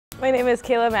My name is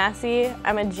Kayla Massey.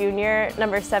 I'm a junior,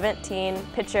 number 17,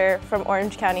 pitcher from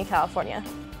Orange County, California.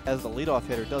 As the leadoff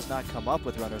hitter does not come up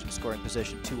with runners in scoring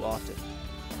position too often.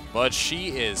 But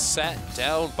she is sat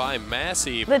down by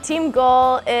Massey. The team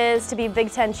goal is to be Big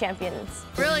Ten champions.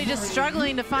 Really just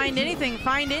struggling to find anything,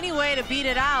 find any way to beat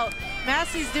it out.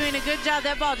 Massey's doing a good job.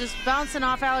 That ball just bouncing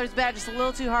off Aller's bat just a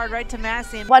little too hard right to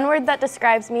Massey. One word that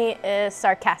describes me is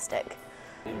sarcastic.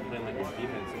 Playing like this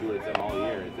defense do what it's done all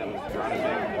year. It's that was running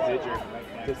back the pitcher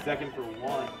to second for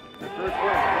one. The first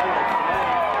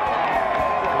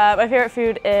My favorite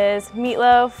food is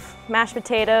meatloaf, mashed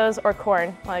potatoes, or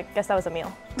corn. Well, I guess that was a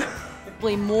meal.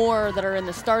 More that are in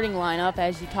the starting lineup,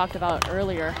 as you talked about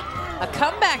earlier. A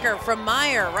comebacker from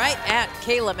Meyer right at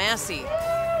Kayla Massey.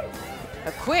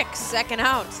 A quick second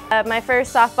out. My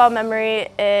first softball memory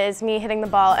is me hitting the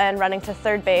ball and running to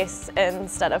third base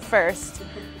instead of first,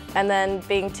 and then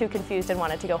being too confused and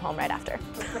wanted to go home right after.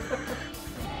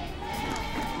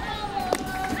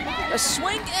 A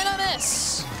swing and a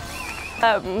miss.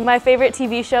 My favorite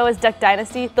TV show is Duck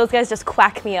Dynasty. Those guys just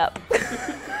quack me up.